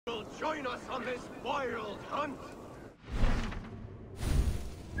will join us on this wild hunt.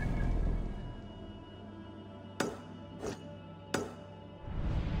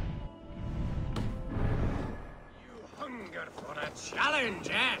 You hunger for a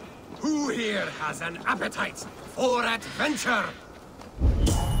challenge, eh? Who here has an appetite for adventure?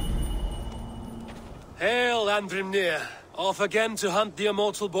 Hail, Andrimnir. Off again to hunt the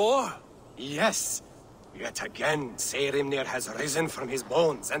immortal boar? Yes. Yet again, Saerimnir has risen from his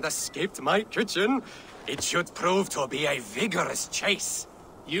bones and escaped my kitchen. It should prove to be a vigorous chase.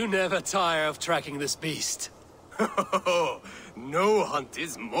 You never tire of tracking this beast. No hunt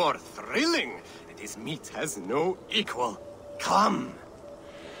is more thrilling, and his meat has no equal. Come!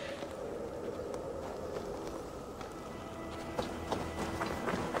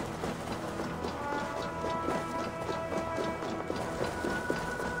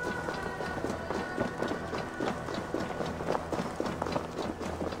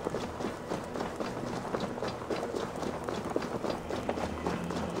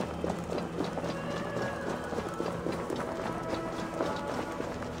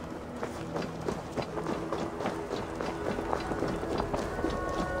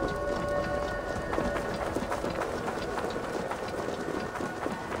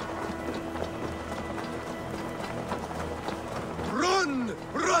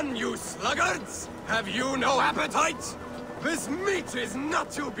 Run, you sluggards! Have you no appetite? This meat is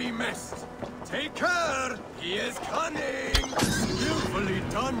not to be missed. Take care! He is cunning! Skillfully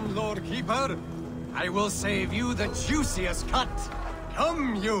done, Lord Keeper. I will save you the juiciest cut.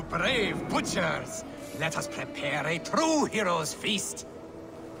 Come, you brave butchers! Let us prepare a true hero's feast.